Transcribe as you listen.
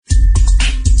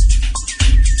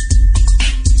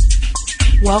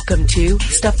Welcome to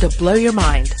Stuff to Blow Your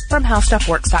Mind from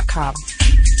HowStuffWorks.com.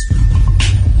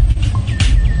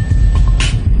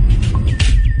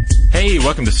 Hey,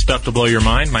 welcome to Stuff to Blow Your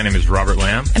Mind. My name is Robert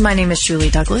Lamb. And my name is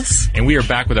Julie Douglas. And we are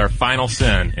back with our final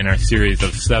sin in our series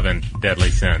of 7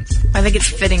 deadly sins. I think it's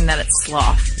fitting that it's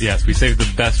sloth. Yes, we saved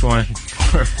the best one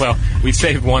we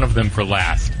saved one of them for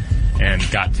last and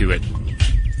got to it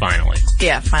finally.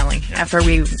 Yeah, finally. Yeah. After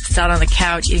we sat on the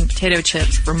couch eating potato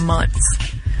chips for months.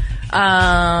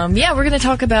 We're going to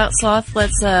talk about sloth.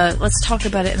 Let's talk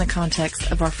about it in the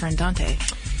context of our friend Dante.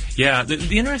 Yeah,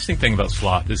 the interesting thing about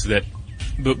sloth is that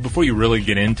before you really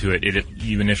get into it,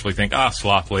 you initially think,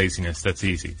 sloth, laziness, that's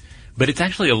easy. But it's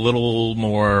actually a little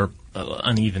more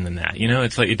uneven than that. You know,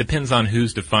 it's like it depends on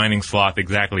who's defining sloth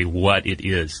exactly what it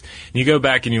is. And you go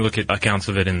back and you look at accounts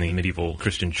of it in the medieval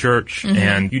Christian church,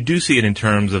 and you do see it in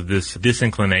terms of this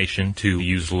disinclination to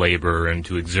use labor and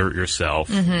to exert yourself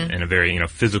in a very,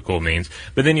 physical means.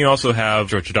 But then you also have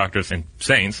church doctors and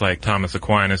saints like Thomas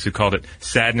Aquinas who called it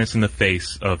sadness in the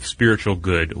face of spiritual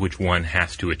good which one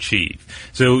has to achieve.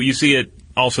 So you see it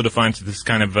also defines this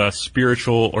kind of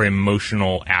spiritual or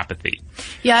emotional apathy.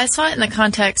 Yeah, I saw it in the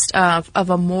context of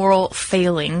a moral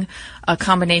failing, a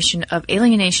combination of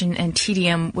alienation and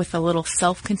tedium with a little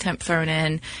self-contempt thrown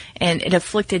in, and it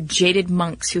afflicted jaded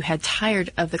monks who had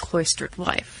tired of the cloistered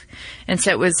life. And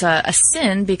so it was a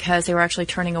sin because they were actually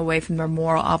turning away from their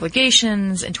moral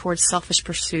obligations and towards selfish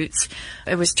pursuits.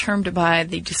 It was termed by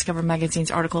the Discover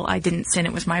Magazine's article, I Didn't Sin,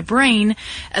 It Was My Brain,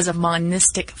 as a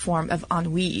monistic form of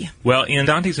ennui. Well, in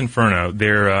Dante's Inferno,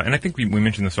 and I think we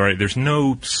mentioned this already, there's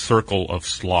no circle of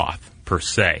sloth per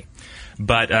se.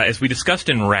 But as we discussed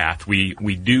in Wrath, we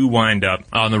do wind up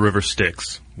on the river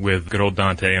Styx with good old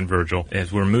Dante and Virgil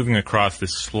as we're moving across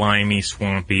this slimy,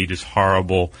 swampy, just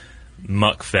horrible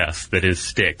muck fest that is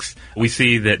Styx. We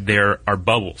see that there are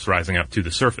bubbles rising up to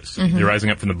the surface. They're rising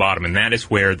up from the bottom, and that is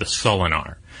where the sullen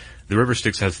are. The river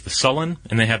Styx has the sullen,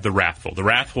 and they have the wrathful. The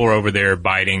wrathful are over there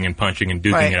biting and punching and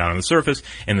duking it out on the surface,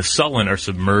 and the sullen are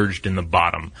submerged in the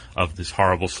bottom of this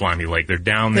horrible, slimy lake. They're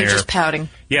down there. They're just pouting.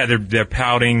 Yeah, they're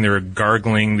pouting. They're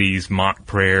gargling these mock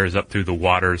prayers up through the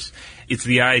waters. It's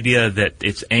the idea that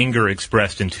it's anger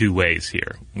expressed in two ways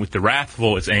here. With the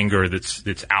wrathful, it's anger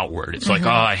that's outward. It's like,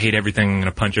 I hate everything, I'm going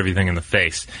to punch everything in the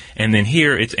face. And then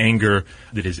here, it's anger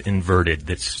that is inverted,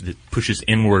 that pushes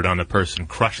inward on the person,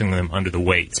 crushing them under the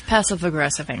weight. It's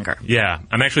passive-aggressive anger. Yeah.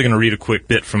 I'm actually going to read a quick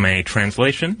bit from a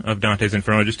translation of Dante's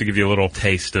Inferno, just to give you a little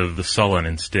taste of the sullen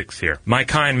in Styx here. My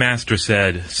kind master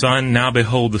said, Son, now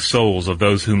behold the souls of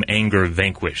those whom anger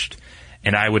vanquished.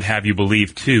 And I would have you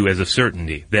believe, too, as a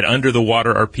certainty, that under the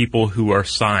water are people who are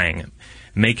sighing,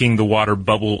 making the water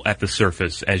bubble at the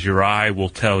surface, as your eye will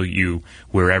tell you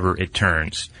wherever it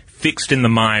turns. Fixed in the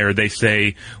mire, they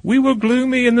say, we were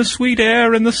gloomy in the sweet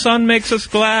air, and the sun makes us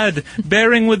glad,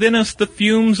 bearing within us the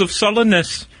fumes of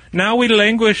sullenness. Now we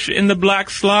languish in the black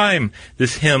slime.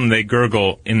 This hymn they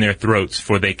gurgle in their throats,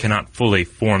 for they cannot fully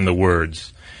form the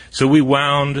words. So we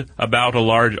wound about a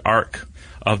large arc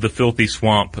of the filthy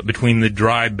swamp, between the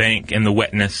dry bank and the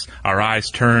wetness, our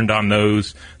eyes turned on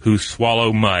those who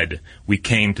swallow mud. We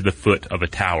came to the foot of a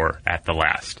tower at the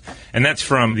last. And that's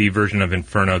from the version of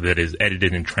Inferno that is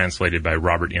edited and translated by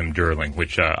Robert M. Durling,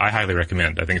 which I highly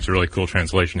recommend. I think it's a really cool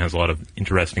translation, has a lot of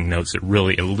interesting notes that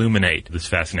really illuminate this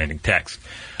fascinating text.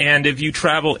 And if you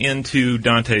travel into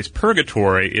Dante's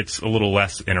Purgatory, it's a little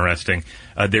less interesting.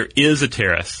 There is a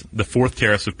terrace, the fourth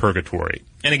terrace of Purgatory.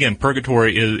 And again,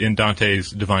 Purgatory in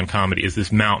Dante's Divine Comedy is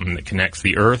this mountain that connects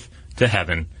the earth to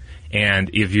heaven.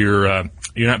 And if you're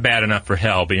not bad enough for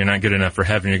hell, but you're not good enough for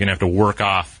heaven, you're going to have to work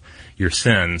off your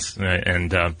sins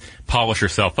and polish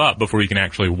yourself up before you can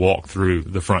actually walk through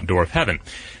the front door of heaven.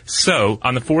 So,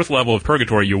 on the fourth level of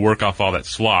Purgatory, you work off all that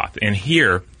sloth. And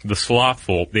here, the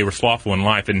slothful, they were slothful in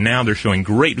life, and now they're showing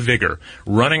great vigor,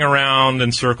 running around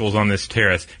in circles on this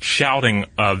terrace, shouting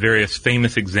various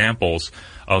famous examples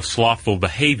of slothful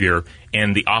behavior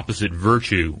and the opposite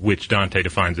virtue, which Dante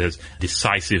defines as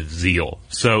decisive zeal.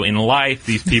 So in life,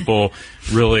 these people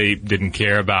really didn't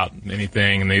care about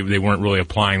anything, and they weren't really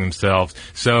applying themselves.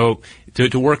 So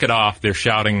to work it off, they're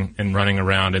shouting and running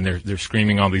around, and they're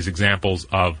screaming all these examples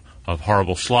of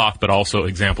horrible sloth, but also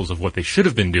examples of what they should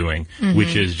have been doing,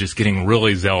 which is just getting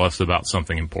really zealous about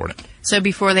something important. So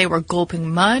before they were gulping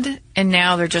mud, and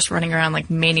now they're just running around like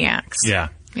maniacs. Yeah.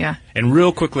 Yeah. And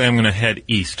real quickly, I'm going to head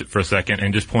east for a second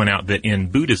and just point out that in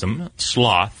Buddhism,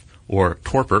 sloth, or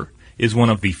torpor, is one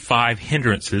of the 5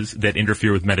 hindrances that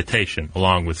interfere with meditation,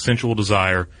 along with sensual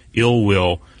desire, ill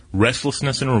will,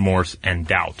 restlessness and remorse, and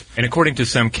doubt. And according to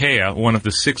Samkhya, one of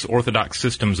the 6 orthodox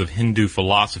systems of Hindu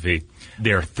philosophy,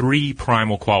 there are 3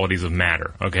 primal qualities of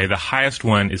matter. Okay, the highest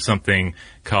one is something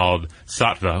called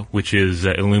sattva, which is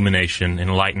illumination,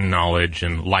 enlightened knowledge,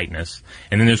 and lightness.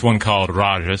 And then there's one called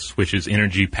rajas, which is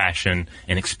energy, passion,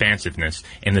 and expansiveness.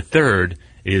 And the third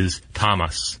is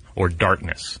tamas, or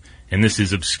darkness. And this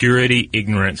is obscurity,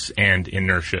 ignorance, and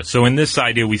inertia. So in this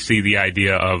idea, we see the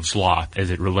idea of sloth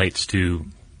as it relates to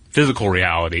physical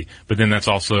reality, but then that's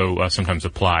also sometimes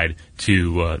applied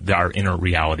to our inner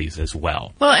realities as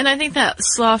well. Well, and I think that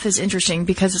sloth is interesting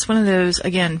because it's one of those,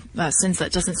 again, sins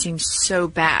that doesn't seem so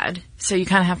bad. So you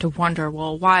kind of have to wonder,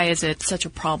 well, why is it such a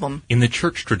problem? In the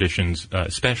church traditions,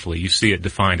 especially, you see it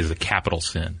defined as a capital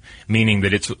sin, meaning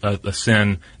that it's a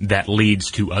sin that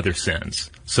leads to other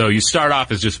sins. So you start off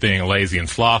as just being lazy and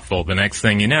slothful. The next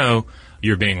thing you know,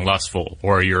 you're being lustful,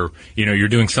 or you're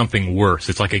doing something worse.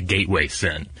 It's like a gateway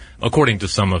sin, according to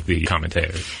some of the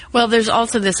commentators. Well, there's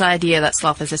also this idea that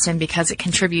sloth is a sin because it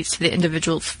contributes to the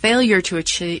individual's failure to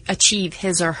achieve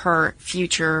his or her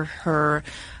future, her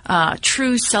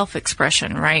true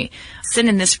self-expression, right? Sin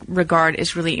in this regard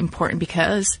is really important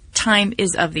because time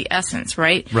is of the essence,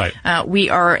 right? Right. We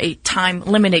are a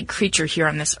time-limited creature here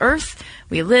on this earth.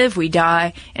 We live, we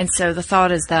die, and so the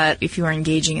thought is that if you are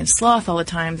engaging in sloth all the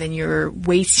time, then you're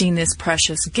wasting this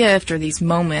precious gift or these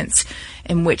moments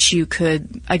in which you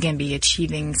could, again, be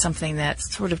achieving something that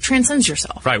sort of transcends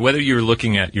yourself. Right. Whether you're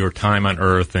looking at your time on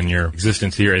earth and your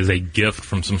existence here as a gift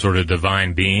from some sort of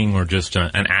divine being or just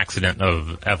an accident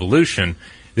of evolution,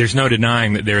 there's no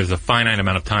denying that there is a finite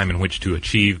amount of time in which to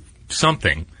achieve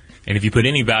something. And if you put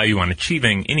any value on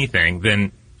achieving anything,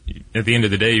 then at the end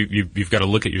of the day, you've got to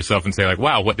look at yourself and say, like,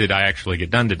 wow, what did I actually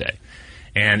get done today?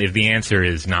 And if the answer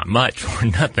is not much or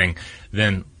nothing,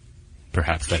 then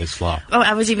perhaps that is sloth. Oh,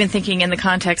 I was even thinking in the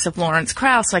context of Lawrence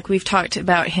Krauss, like we've talked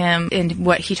about him and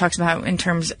what he talks about in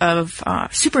terms of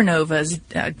supernovas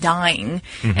dying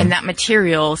and that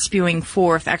material spewing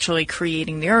forth, actually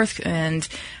creating the Earth, and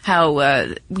how,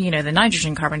 the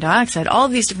nitrogen, carbon dioxide, all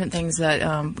of these different things that,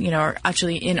 are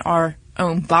actually in our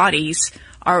own bodies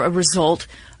are a result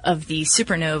of these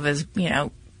supernovas,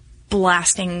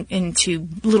 blasting into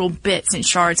little bits and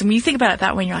shards. And when you think about it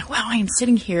that way, you're like, wow, I am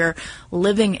sitting here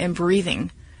living and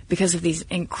breathing because of these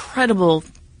incredible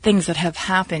things that have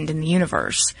happened in the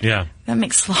universe. Yeah. That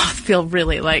makes sloth feel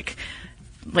really like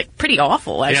pretty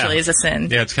awful, actually, as a sin.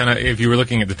 Yeah, it's kind of, if you were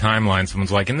looking at the timeline,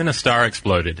 someone's like, and then a star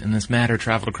exploded, and this matter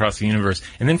traveled across the universe,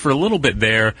 and then for a little bit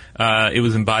there, it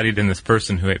was embodied in this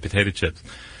person who ate potato chips.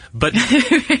 But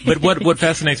what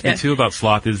fascinates me too about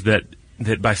sloth is that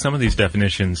by some of these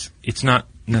definitions, it's not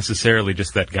necessarily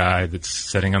just that guy that's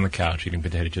sitting on the couch eating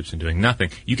potato chips and doing nothing.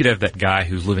 You could have that guy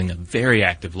who's living a very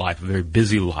active life, a very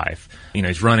busy life.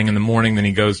 He's running in the morning, then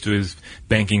he goes to his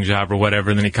banking job or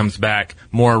whatever, and then he comes back,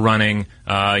 more running,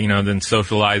 than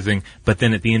socializing. But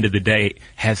then at the end of the day,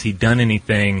 has he done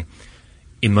anything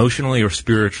emotionally or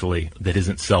spiritually that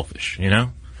isn't selfish,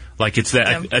 Like it's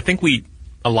that, I think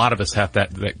a lot of us have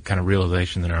that kind of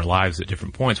realization in our lives at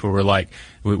different points where we're like,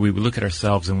 we look at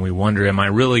ourselves and we wonder, am I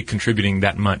really contributing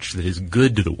that much that is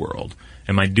good to the world?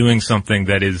 Am I doing something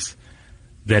that is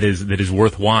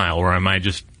worthwhile, or am I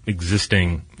just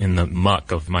existing in the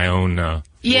muck of my own world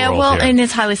here? And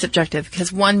it's highly subjective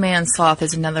because one man's sloth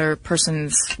is another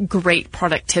person's great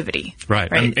productivity.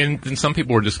 Right. And some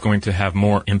people are just going to have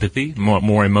more empathy,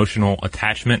 more emotional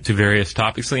attachment to various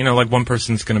topics. So, like one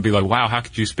person's going to be like, wow, how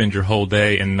could you spend your whole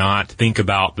day and not think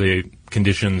about the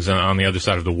conditions on the other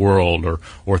side of the world,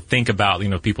 or think about,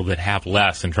 people that have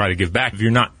less and try to give back. If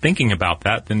you're not thinking about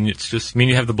that, then it's just,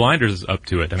 you have the blinders up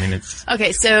to it. It's...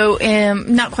 Okay, so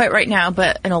not quite right now,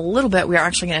 but in a little bit, we are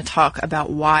actually going to talk about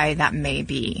why that may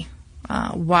be.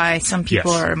 Why some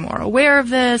people are more aware of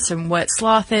this and what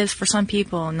sloth is for some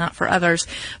people and not for others.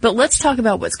 But let's talk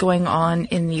about what's going on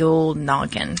in the old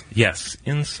noggin. Yes,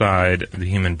 inside the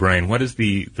human brain. What is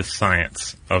the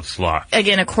science of sloth?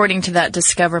 Again, according to that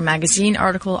Discover magazine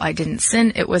article, I didn't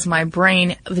sin. It was my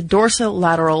brain. The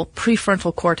dorsolateral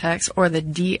prefrontal cortex, or the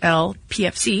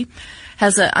DLPFC,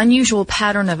 has an unusual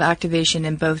pattern of activation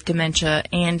in both dementia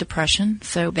and depression.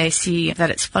 So they see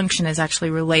that its function is actually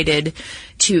related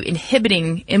to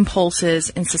inhibiting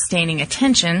impulses and sustaining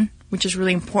attention, which is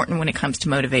really important when it comes to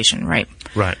motivation, right?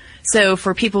 Right. So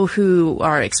for people who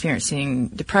are experiencing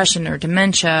depression or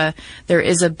dementia, there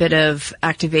is a bit of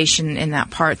activation in that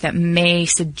part that may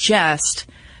suggest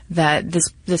that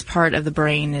this part of the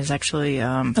brain is actually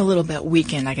a little bit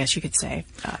weakened, I guess you could say,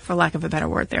 for lack of a better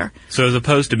word there. So as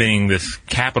opposed to being this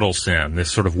capital sin, this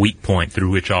sort of weak point through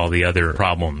which all the other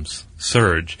problems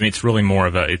surge. I mean, it's really more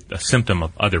of a symptom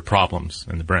of other problems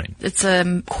in the brain. It's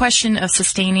a question of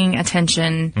sustaining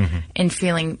attention and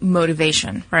feeling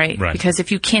motivation, right? Because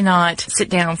if you cannot sit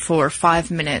down for 5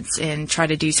 minutes and try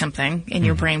to do something and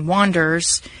your brain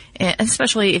wanders, and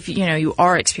especially if, you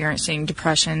are experiencing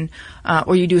depression,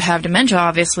 or you do have dementia,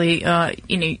 obviously,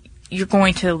 you're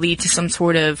going to lead to some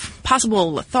sort of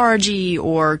possible lethargy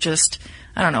or just,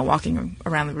 walking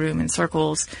around the room in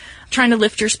circles, trying to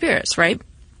lift your spirits, right?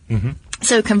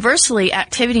 So conversely,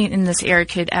 activity in this area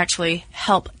could actually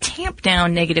help tamp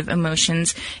down negative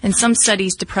emotions. In some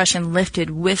studies, depression lifted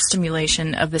with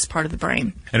stimulation of this part of the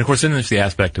brain. And of course, then there's the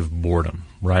aspect of boredom,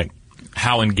 right?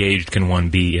 How engaged can one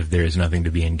be if there is nothing to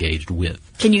be engaged with?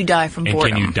 Can you die from boredom?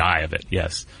 And can you die of it?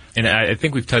 Yes. And I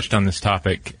think we've touched on this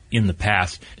topic in the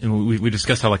past, and we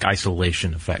discussed how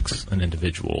isolation affects an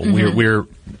individual.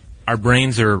 Our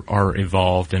brains are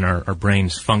evolved, and our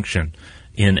brains function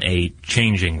in a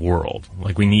changing world.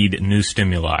 We need new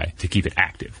stimuli to keep it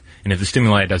active. And if the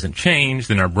stimuli doesn't change,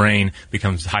 then our brain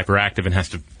becomes hyperactive and has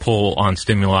to pull on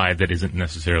stimuli that isn't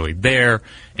necessarily there,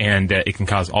 and it can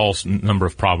cause all number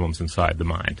of problems inside the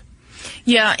mind.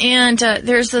 Yeah, and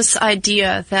there's this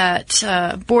idea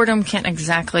that boredom can't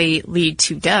exactly lead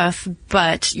to death,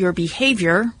 but your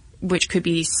behavior, which could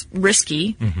be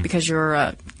risky because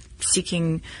you're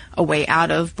seeking a way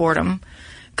out of boredom,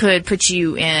 could put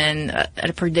you in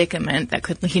a predicament that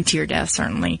could lead to your death,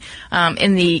 certainly.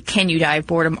 In the Can You Die of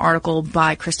Boredom article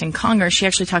by Kristen Conger, she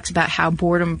actually talks about how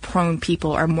boredom-prone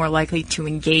people are more likely to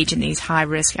engage in these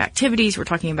high-risk activities. We're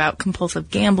talking about compulsive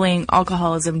gambling,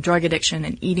 alcoholism, drug addiction,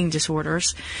 and eating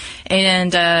disorders.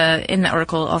 And in the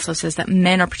article, it also says that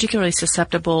men are particularly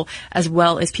susceptible, as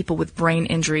well as people with brain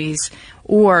injuries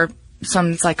or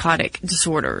some psychotic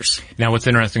disorders. Now, what's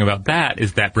interesting about that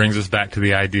is that brings us back to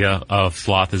the idea of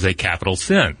sloth as a capital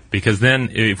sin. Because then,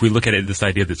 if we look at it, this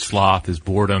idea that sloth is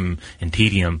boredom and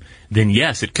tedium, then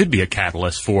yes, it could be a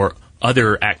catalyst for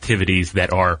other activities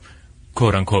that are,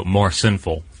 quote unquote, more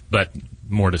sinful, but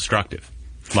more destructive.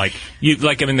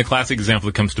 The classic example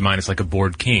that comes to mind is a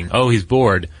bored king. Oh, he's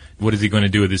bored. What is he going to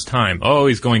do with his time? Oh,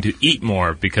 he's going to eat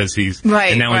more because he's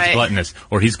gluttonous.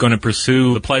 Or he's going to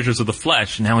pursue the pleasures of the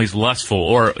flesh, and now he's lustful.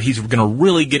 Or he's going to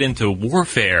really get into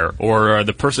warfare or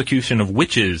the persecution of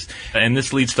witches. And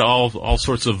this leads to all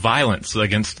sorts of violence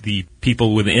against the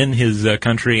people within his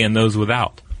country and those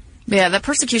without. Yeah, the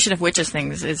persecution of witches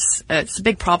things it's a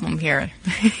big problem here.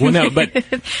 Well, no, but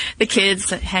the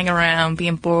kids that hang around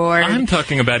being bored. I'm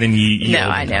talking about in No,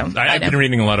 I know. I've been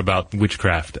reading a lot about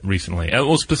witchcraft recently.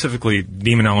 Well, specifically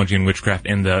demonology and witchcraft,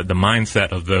 and the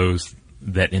mindset of those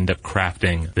that end up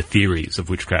crafting the theories of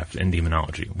witchcraft and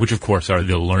demonology, which of course are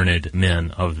the learned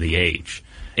men of the age.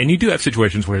 And you do have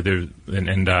situations where there's,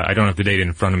 and I don't have the data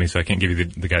in front of me, so I can't give you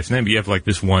the guy's name, but you have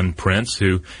this one prince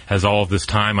who has all of this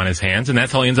time on his hands, and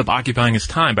that's how he ends up occupying his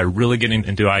time, by really getting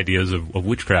into ideas of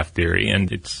witchcraft theory,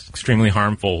 and it's extremely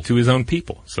harmful to his own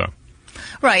people, so.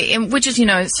 Right, and which is,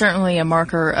 certainly a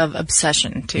marker of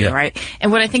obsession, too, right?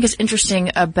 And what I think is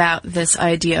interesting about this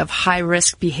idea of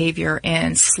high-risk behavior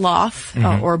and sloth,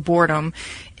 or boredom,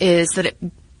 is that it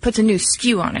puts a new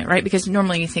skew on it, right? Because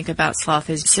normally you think about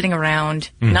sloth as sitting around,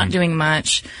 not doing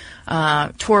much,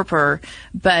 torpor.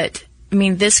 But,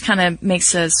 this kind of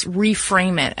makes us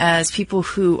reframe it as people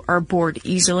who are bored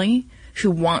easily, who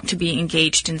want to be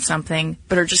engaged in something,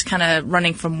 but are just kind of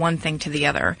running from one thing to the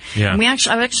other. Yeah. And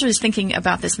I actually was thinking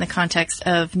about this in the context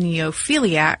of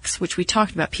neophiliacs, which we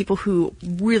talked about, people who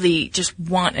really just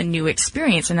want a new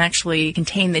experience and actually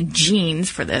contain the genes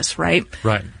for this, right?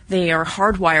 Right. They are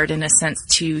hardwired, in a sense,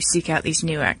 to seek out these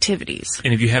new activities.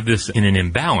 And if you have this in an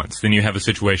imbalance, then you have a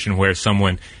situation where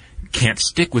someone can't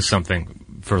stick with something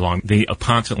for long. They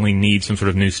constantly need some sort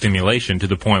of new stimulation, to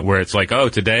the point where it's like, oh,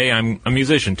 today I'm a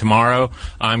musician, tomorrow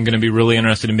I'm going to be really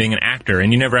interested in being an actor,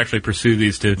 and you never actually pursue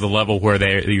these to the level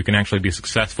where you can actually be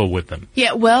successful with them.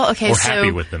 Yeah, well, okay, or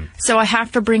happy with them. So I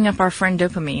have to bring up our friend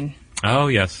dopamine. Oh,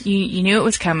 yes. You knew it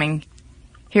was coming.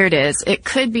 Here it is. It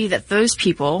could be that those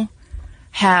people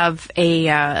have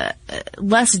a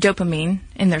less dopamine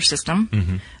in their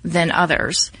system than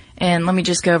others. And let me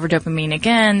just go over dopamine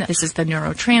again. This is the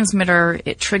neurotransmitter.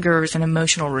 It triggers an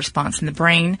emotional response in the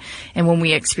brain. And when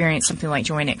we experience something like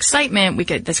joy and excitement, we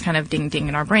get this kind of ding-ding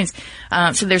in our brains.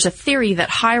 So there's a theory that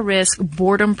high-risk,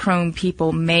 boredom-prone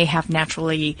people may have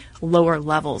naturally lower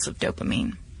levels of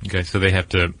dopamine. Okay, so they have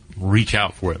to reach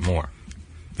out for it more.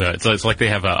 So it's like they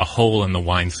have a hole in the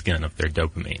wineskin of their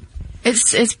dopamine.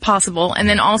 It's possible. And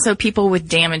then also people with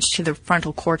damage to the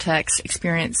frontal cortex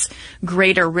experience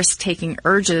greater risk-taking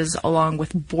urges along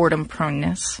with boredom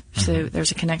proneness. So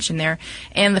there's a connection there.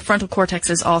 And the frontal cortex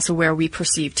is also where we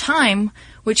perceive time,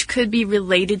 which could be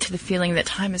related to the feeling that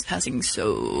time is passing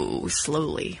so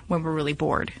slowly when we're really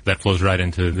bored. That flows right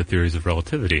into the theories of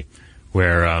relativity,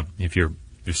 where if you're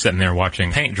sitting there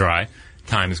watching paint dry,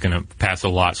 time is going to pass a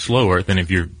lot slower than if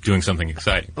you're doing something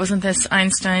exciting. Wasn't this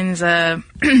Einstein's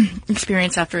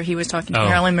experience after he was talking to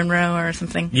Marilyn Monroe or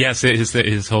something? Yes,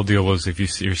 his whole deal was if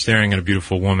you're staring at a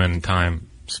beautiful woman, time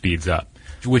speeds up,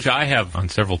 which I have on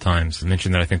several times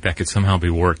mentioned that I think that could somehow be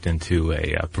worked into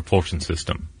a propulsion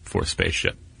system for a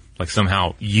spaceship. Like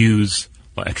somehow use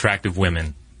attractive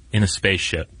women in a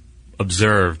spaceship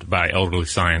observed by elderly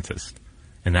scientists.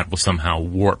 And that will somehow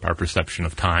warp our perception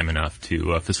of time enough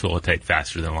to facilitate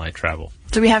faster than light travel.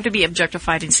 So we have to be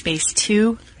objectified in space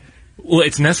too? Well,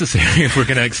 it's necessary if we're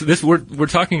going to. We're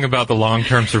talking about the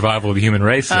long-term survival of the human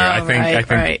race here.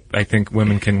 I think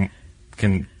women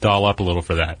can doll up a little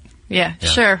for that. Yeah,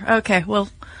 sure. Okay, well,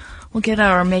 we'll get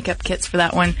our makeup kits for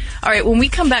that one. All right, when we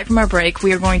come back from our break,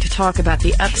 we are going to talk about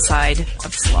the upside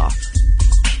of sloth.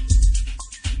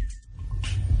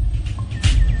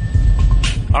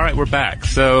 All right, we're back.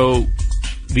 So,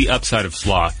 the upside of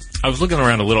sloth. I was looking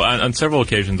around a little. On several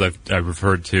occasions, I've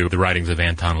referred to the writings of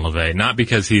Anton LaVey, not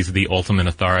because he's the ultimate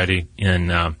authority in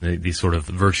the sort of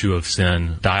virtue of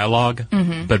sin dialogue,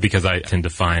 but because I tend to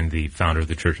find the founder of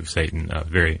the Church of Satan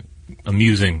very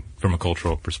amusing from a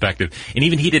cultural perspective. And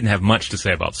even he didn't have much to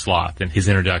say about sloth in his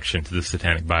introduction to the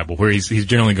Satanic Bible, where he's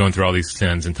generally going through all these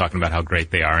sins and talking about how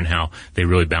great they are and how they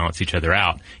really balance each other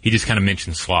out. He just kind of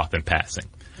mentions sloth in passing.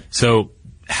 So,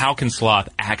 how can sloth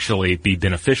actually be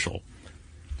beneficial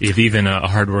if even a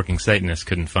hardworking Satanist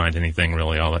couldn't find anything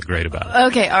really all that great about it?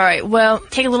 Okay, all right. Well,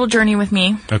 take a little journey with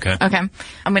me. Okay.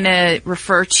 I'm going to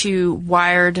refer to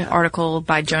Wired article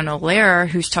by Jonah Lehrer,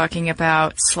 who's talking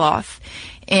about sloth.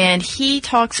 And he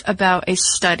talks about a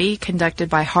study conducted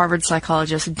by Harvard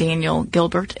psychologist Daniel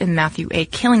Gilbert and Matthew A.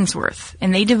 Killingsworth.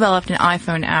 And they developed an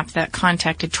iPhone app that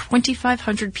contacted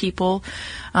 2,500 people,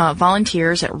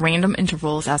 volunteers at random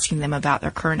intervals, asking them about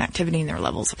their current activity and their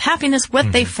levels of happiness.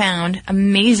 What they found,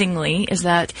 amazingly, is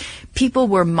that people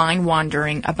were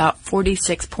mind-wandering about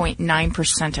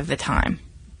 46.9% of the time.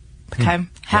 Okay?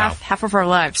 Half of our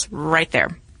lives, right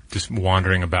there. Just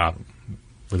wandering about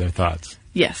with their thoughts.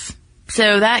 Yes.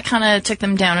 So that kind of took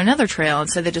them down another trail, and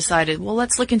so they decided, well,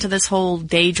 let's look into this whole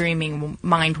daydreaming,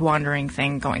 mind-wandering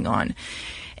thing going on.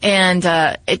 And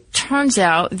it turns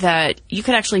out that you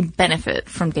could actually benefit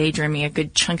from daydreaming a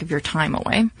good chunk of your time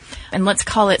away. And let's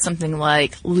call it something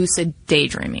like lucid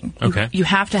daydreaming. Okay. You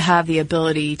have to have the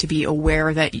ability to be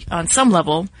aware that, on some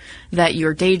level, that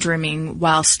you're daydreaming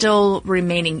while still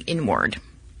remaining inward.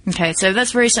 Okay, so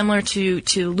that's very similar to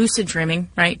lucid dreaming,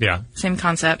 right? Yeah. Same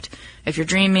concept. If you're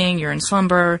dreaming, you're in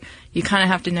slumber, you kind of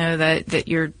have to know that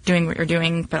you're doing what you're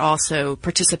doing, but also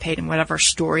participate in whatever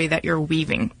story that you're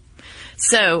weaving.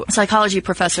 So, psychology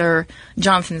professor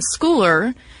Jonathan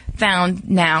Schooler found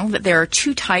now that there are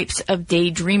two types of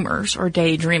daydreamers or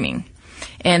daydreaming.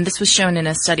 And this was shown in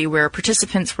a study where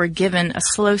participants were given a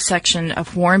slow section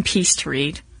of War and Peace to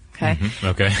read.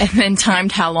 Okay. And then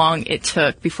timed how long it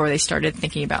took before they started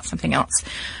thinking about something else.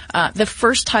 The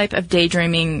first type of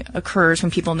daydreaming occurs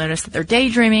when people notice that they're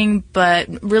daydreaming, but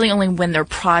really only when they're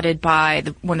prodded by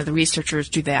one of the researchers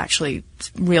do they actually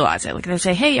realize it. Like they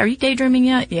say, hey, are you daydreaming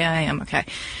yet? Yeah, I am. Okay.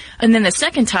 And then the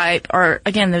second type are,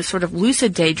 again, those sort of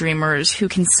lucid daydreamers who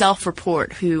can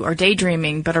self-report, who are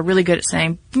daydreaming, but are really good at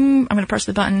saying, I'm going to press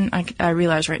the button. I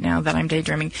realize right now that I'm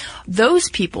daydreaming. Those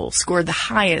people scored the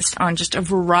highest on just a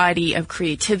variety of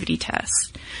creativity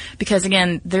tests. Because,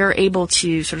 again, they're able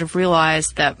to sort of realize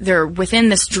that they're within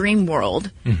this dream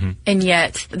world, and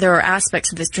yet there are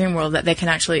aspects of this dream world that they can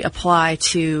actually apply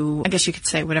to, I guess you could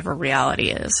say, whatever reality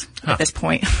is at this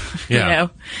point,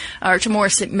 or to more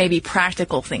maybe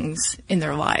practical things in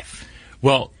their life.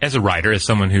 Well, as a writer, as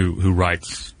someone who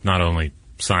writes not only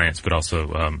science but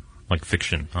also like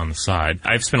fiction on the side,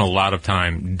 I've spent a lot of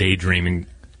time daydreaming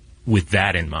with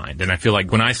that in mind. And I feel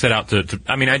like when I set out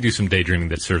I do some daydreaming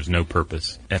that serves no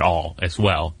purpose at all as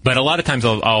well. But a lot of times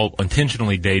I'll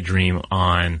intentionally daydream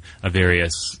on a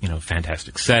various,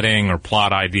 fantastic setting or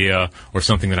plot idea or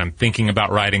something that I'm thinking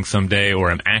about writing someday or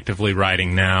I'm actively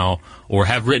writing now or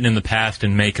have written in the past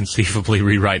and may conceivably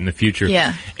rewrite in the future.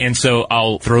 Yeah. And so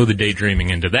I'll throw the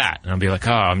daydreaming into that. And I'll be like,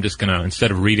 I'm just going to,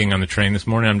 instead of reading on the train this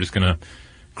morning, I'm just going to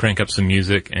crank up some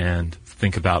music and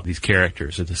think about these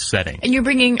characters or the setting. And you're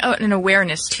bringing an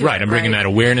awareness to it. Right, I'm bringing that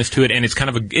awareness to it, and it's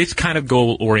kind of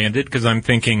goal-oriented because I'm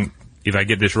thinking if I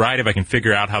get this right, if I can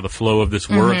figure out how the flow of this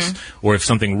works, or if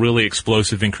something really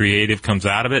explosive and creative comes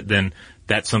out of it, then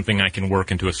that's something I can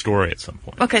work into a story at some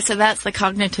point. Okay, so that's the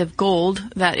cognitive gold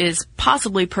that is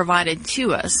possibly provided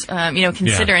to us,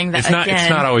 considering that, it's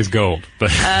not always gold, but...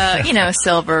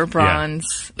 silver,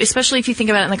 bronze, especially if you think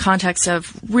about it in the context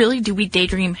of, really, do we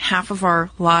daydream half of our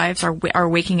lives, our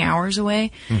waking hours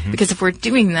away? Because if we're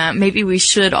doing that, maybe we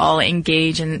should all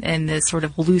engage in this sort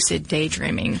of lucid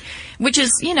daydreaming, which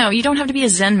is, you don't have to be a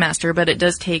Zen master, but it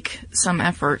does take some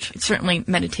effort. Certainly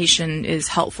meditation is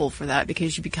helpful for that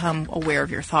because you become aware of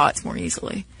your thoughts more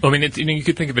easily. I mean, you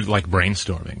could think of it like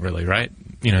brainstorming, really, right?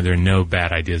 There are no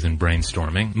bad ideas in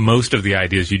brainstorming. Most of the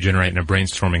ideas you generate in a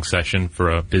brainstorming session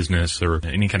for a business or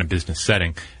any kind of business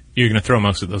setting, you're going to throw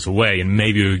most of those away, and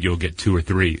maybe you'll get 2 or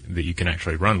 3 that you can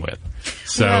actually run with.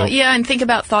 So, and think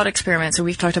about thought experiments. So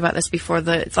we've talked about this before.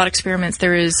 The thought experiments,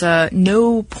 there is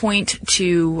no point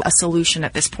to a solution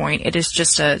at this point. It is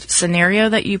just a scenario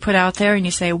that you put out there, and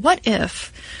you say, what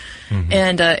if?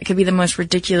 And it could be the most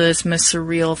ridiculous, most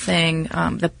surreal thing.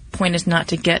 The point is not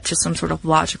to get to some sort of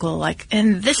logical,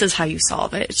 and this is how you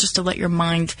solve it. It's just to let your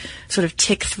mind sort of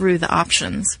tick through the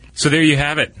options. So there you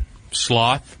have it.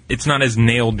 Sloth. It's not as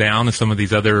nailed down as some of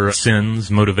these other sins,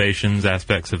 motivations,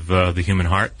 aspects of the human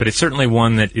heart, but it's certainly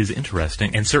one that is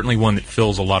interesting and certainly one that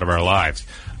fills a lot of our lives.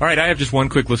 All right, I have just one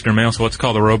quick listener mail, so let's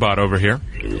call the robot over here.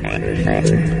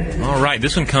 All right,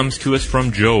 this one comes to us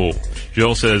from Joel.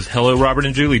 Joel says, "Hello, Robert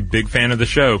and Julie. Big fan of the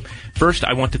show. First,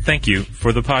 I want to thank you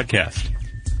for the podcast."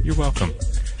 You're welcome.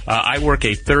 I work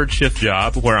a third shift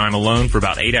job where I'm alone for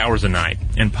about 8 hours a night,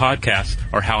 and podcasts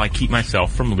are how I keep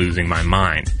myself from losing my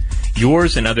mind.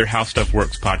 Yours and other How Stuff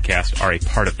Works podcasts are a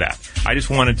part of that. I just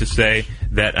wanted to say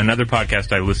that another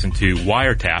podcast I listen to,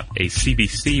 Wiretap, a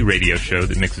CBC radio show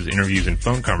that mixes interviews and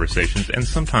phone conversations and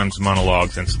sometimes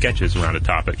monologues and sketches around a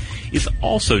topic, is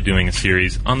also doing a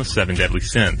series on the 7 Deadly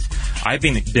Sins. I've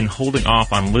been holding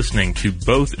off on listening to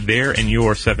both their and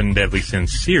your 7 Deadly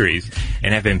Sins series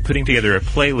and have been putting together a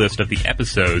playlist of the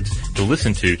episodes to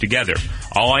listen to together.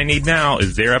 All I need now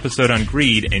is their episode on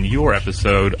greed and your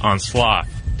episode on sloth.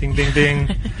 Ding, ding,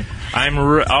 ding.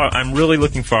 I'm really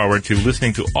looking forward to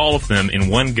listening to all of them in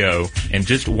one go, and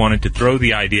just wanted to throw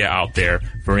the idea out there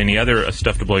for any other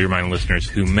Stuff to Blow Your Mind listeners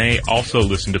who may also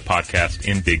listen to podcasts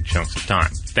in big chunks of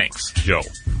time. Thanks, Joel.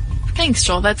 Thanks,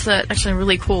 Joel. That's actually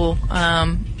really cool.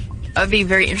 I'd be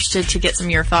very interested to get some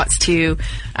of your thoughts, too,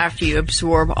 after you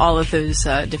absorb all of those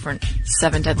different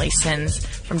 7 deadly sins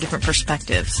from different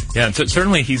perspectives. Yeah, and so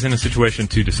certainly he's in a situation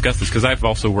to discuss this, because I've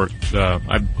also worked,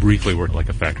 I briefly worked like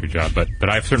a factory job, but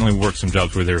I've certainly worked some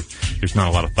jobs where there's not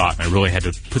a lot of thought, and I really had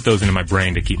to put those into my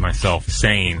brain to keep myself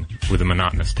sane with a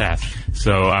monotonous task.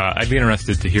 So I'd be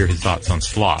interested to hear his thoughts on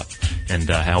sloth and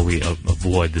how we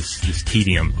avoid this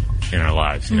tedium in our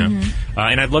lives, you know.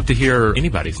 And I'd love to hear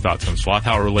anybody's thoughts on sloth,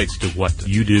 how it relates to what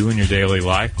you do in your daily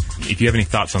life. If you have any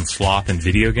thoughts on sloth and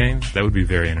video games, that would be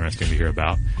very interesting to hear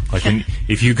about. Like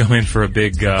if you go in for a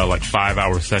big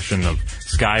 5-hour session of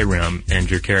Skyrim and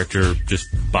your character just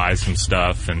buys some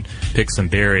stuff and picks some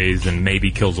berries and maybe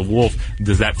kills a wolf,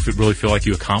 does that really feel like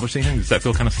you accomplished anything? Does that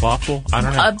feel kind of slothful? I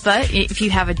don't know. But if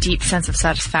you have a deep sense of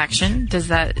satisfaction,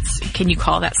 can you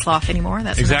call that sloth anymore?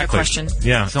 That's another question.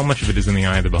 Yeah, so much of it is in the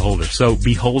eye of the beholder. So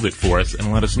behold it for us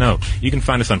and let us know. You can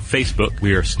find us on Facebook.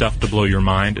 We are Stuff to Blow Your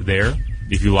Mind there.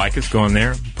 If you like us, go on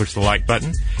there, push the like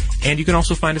button. And you can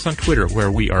also find us on Twitter,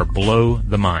 where we are Blow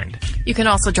the Mind. You can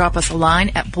also drop us a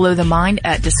line at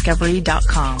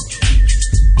blowthemind@discovery.com.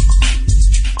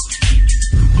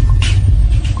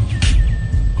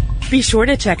 Be sure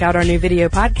to check out our new video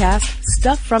podcast,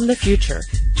 Stuff from the Future.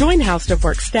 Join How Stuff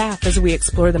Works staff as we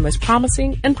explore the most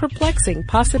promising and perplexing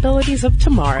possibilities of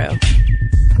tomorrow.